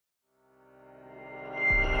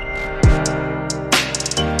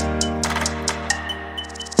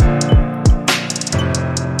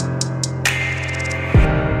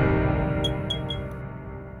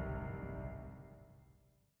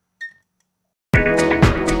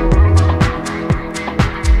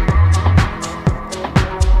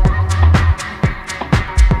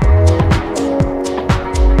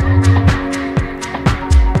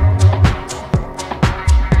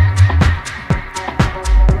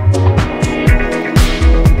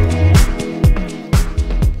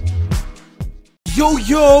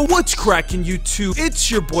Yo, what's cracking YouTube?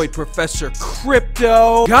 It's your boy Professor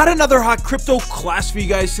Crypto. Got another hot crypto class for you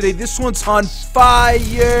guys today. This one's on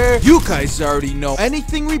fire. You guys already know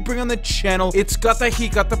anything we bring on the channel, it's got the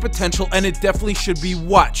heat, got the potential, and it definitely should be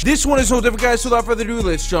watched. This one is no different, guys, so without further ado,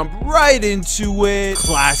 let's jump right into it.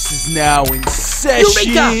 Class is now in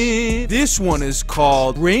session. This one is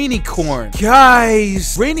called Rainicorn.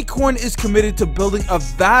 Guys, Rainicorn is committed to building a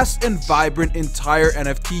vast and vibrant entire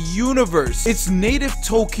NFT universe. Its native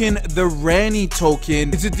token, the Rani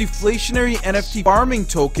token, is a deflationary NFT farming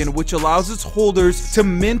token which allows its holders to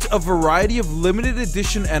mint a variety of limited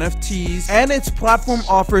edition NFTs, and its platform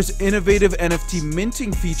offers innovative NFT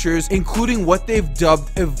minting features, including what they've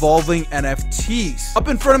dubbed evolving NFTs. Up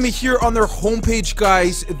in front of me here on their homepage,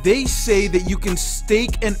 guys, they say that you can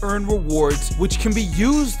stake and earn rewards which can be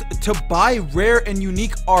used to buy rare and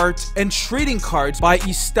unique art and trading cards by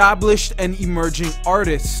established and emerging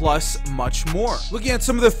artists, plus much more. Looking at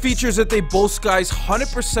some of the features that they boast, guys,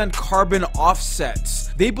 100% carbon offsets.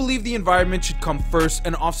 They believe the environment should come first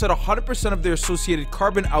and offset 100% of their associated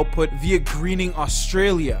carbon output via greening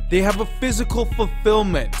Australia. They have a physical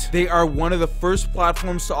fulfillment. They are one of the first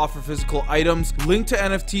platforms to offer physical items linked to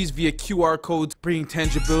NFTs via QR codes, bringing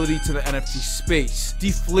tangibility to the NFT space.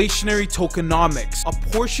 Deflationary tokenomics.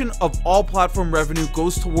 A portion of all platform revenue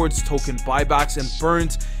goes towards token buybacks and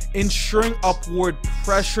burns, ensuring upward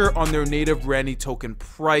pressure on their native Rani token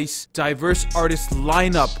price. Diverse artist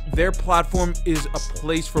lineup. Their platform is a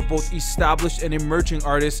place for both established and emerging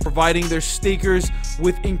artists, providing their stakers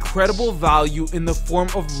with incredible value in the form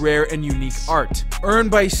of rare and unique art.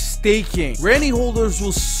 Earned by staking. Rani holders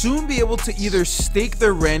will soon be able to either stake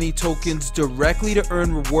their Rani tokens directly to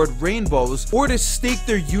earn reward rainbows, or to stake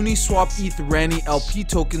their Uniswap ETH Rani LP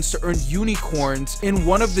tokens to earn unicorns in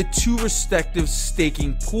one of the two respective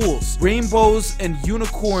staking pools. Rainbows and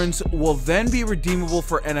unicorns will then be redeemable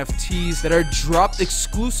for NFTs that are dropped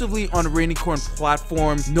exclusively on Rainicorn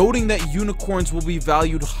platform, noting that unicorns will be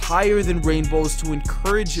valued higher than rainbows to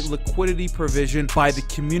encourage liquidity provision by the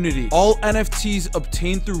community. All NFTs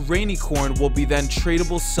obtained through Rainicorn will be then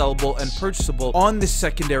tradable, sellable, and purchasable on the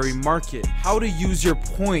secondary market. How to use your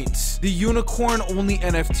points. The unicorn only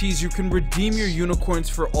NFTs, you can redeem your unicorns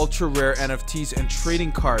for ultra rare NFTs and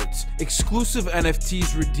trading cards. Exclusive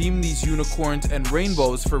NFTs redeem these unicorns, and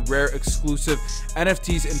rainbows for rare exclusive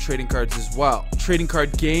NFTs and trading cards as well. Trading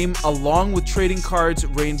card game. Along with trading cards,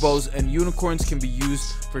 rainbows and unicorns can be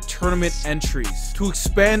used for tournament entries. To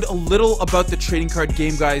expand a little about the trading card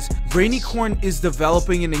game, guys, Rainicorn is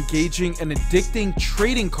developing an engaging and addicting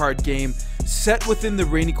trading card game set within the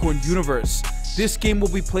Rainicorn universe. This game will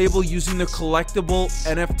be playable using the collectible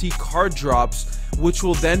NFT card drops, which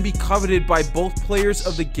will then be coveted by both players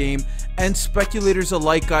of the game and speculators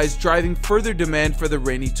alike, guys, driving further demand for the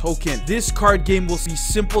Rani token. This card game will be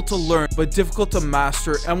simple to learn but difficult to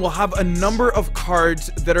master, and will have a number of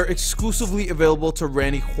cards that are exclusively available to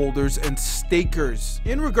Rani holders and stakers.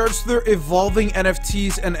 In regards to their evolving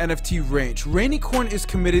NFTs and NFT range, Rainicorn is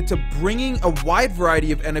committed to bringing a wide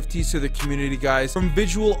variety of NFTs to the community, guys, from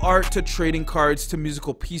visual art to trading cards to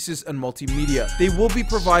musical pieces and multimedia. They will be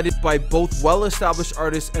provided by both well-established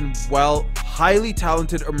artists and highly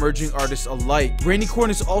talented emerging artists alike. Rainicorn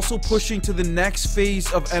is also pushing to the next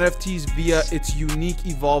phase of NFTs via its unique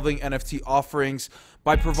evolving NFT offerings.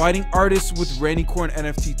 By providing artists with Rainicorn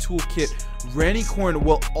NFT Toolkit, Rainicorn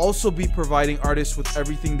will also be providing artists with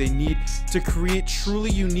everything they need to create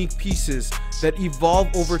truly unique pieces that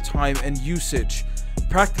evolve over time and usage.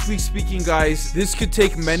 Practically speaking, guys, this could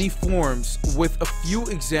take many forms, with a few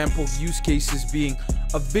example use cases being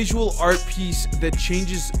a visual art piece that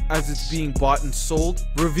changes as it's being bought and sold,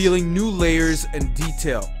 revealing new layers and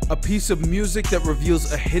detail. A piece of music that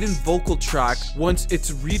reveals a hidden vocal track once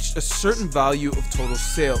it's reached a certain value of total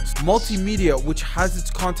sales. Multimedia, which has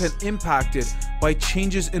its content impacted by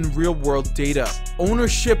changes in real-world data.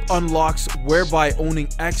 Ownership unlocks, whereby owning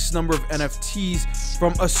X number of NFTs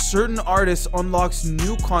from a certain artist unlocks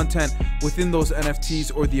new content within those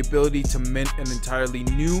NFTs, or the ability to mint an entirely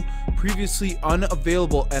new, previously unavailable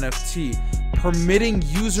NFT. Permitting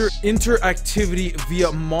user interactivity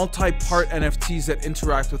via multi-part NFTs that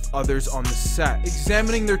interact with others on the set.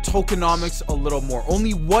 Examining their tokenomics a little more.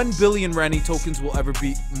 Only 1 billion Rani tokens will ever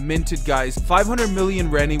be minted, guys. 500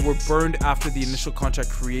 million Rani were burned after the initial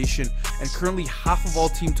contract creation, and currently half of all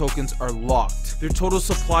team tokens are locked. Their total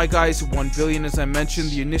supply, guys, 1 billion as I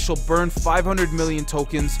mentioned. The initial burn, 500 million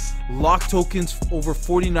tokens. Locked tokens, over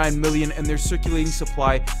 49 million, and their circulating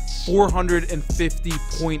supply,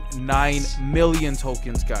 450.9 million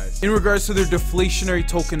tokens, guys. In regards to their deflationary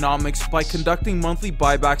tokenomics, by conducting monthly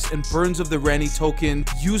buybacks and burns of the Rani token,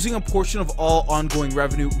 using a portion of all ongoing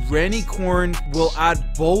revenue, Rainicorn will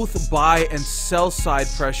add both buy and sell side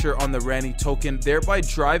pressure on the Rani token, thereby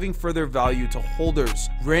driving further value to holders.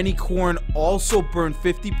 Rainicorn also burned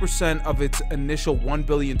 50% of its initial 1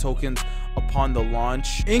 billion tokens upon the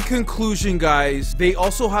launch. In conclusion, guys, they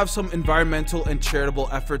also have some environmental and charitable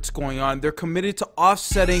efforts going on. They're committed to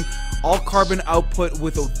offsetting all carbon output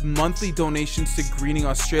with monthly donations to Greening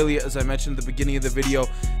Australia, as I mentioned at the beginning of the video.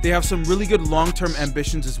 They have some really good long-term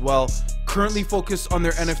ambitions as well. Currently focused on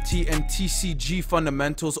their NFT and TCG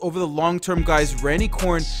fundamentals. Over the long term, guys,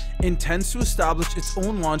 Rainicorn intends to establish its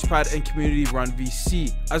own launchpad and community-run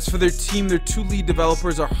VC. As for their team, their two lead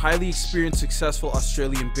developers are highly experienced, successful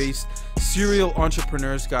Australian-based serial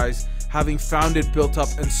entrepreneurs, guys, having founded, built up,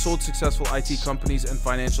 and sold successful IT companies and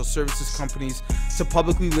financial services companies to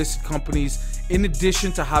publicly listed companies, in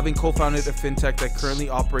addition to having co-founded a fintech that currently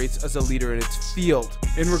operates as a leader in its field.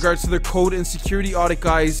 In regards to their code and security audit,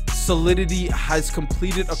 guys, Solidity has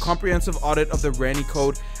completed a comprehensive audit of the Rani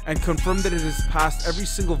code and confirmed that it has passed every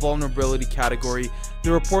single vulnerability category.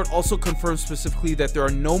 The report also confirms specifically that there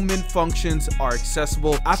are no mint functions are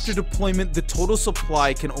accessible. After deployment, the total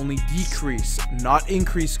supply can only decrease, not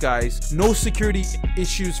increase, guys. No security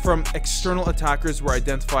issues from external attackers were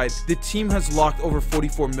identified. The team has locked over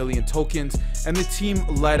 44 million tokens, and the team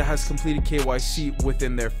led has completed KYC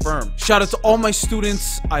within their firm. Shout out to all my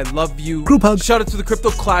students. I love you. Group hug. Shout out to the Crypto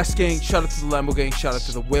Class gang. Shout out to the Lambo gang. Shout out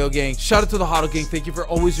to the Whale gang. Shout out to the Hodl gang. Thank you for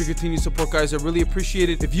always your continued support, guys. I really appreciate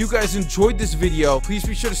it. If you guys enjoyed this video, please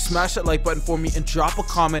be sure to smash that like button for me and drop a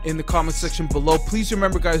comment in the comment section below. Please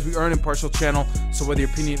remember, guys, we are an impartial channel, so whether your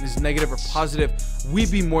opinion is negative or positive,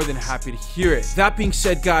 we'd be more than happy to hear it. That being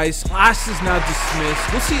said, guys, class is now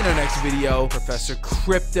dismissed. We'll see you in our next video. Professor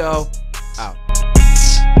Crypto out.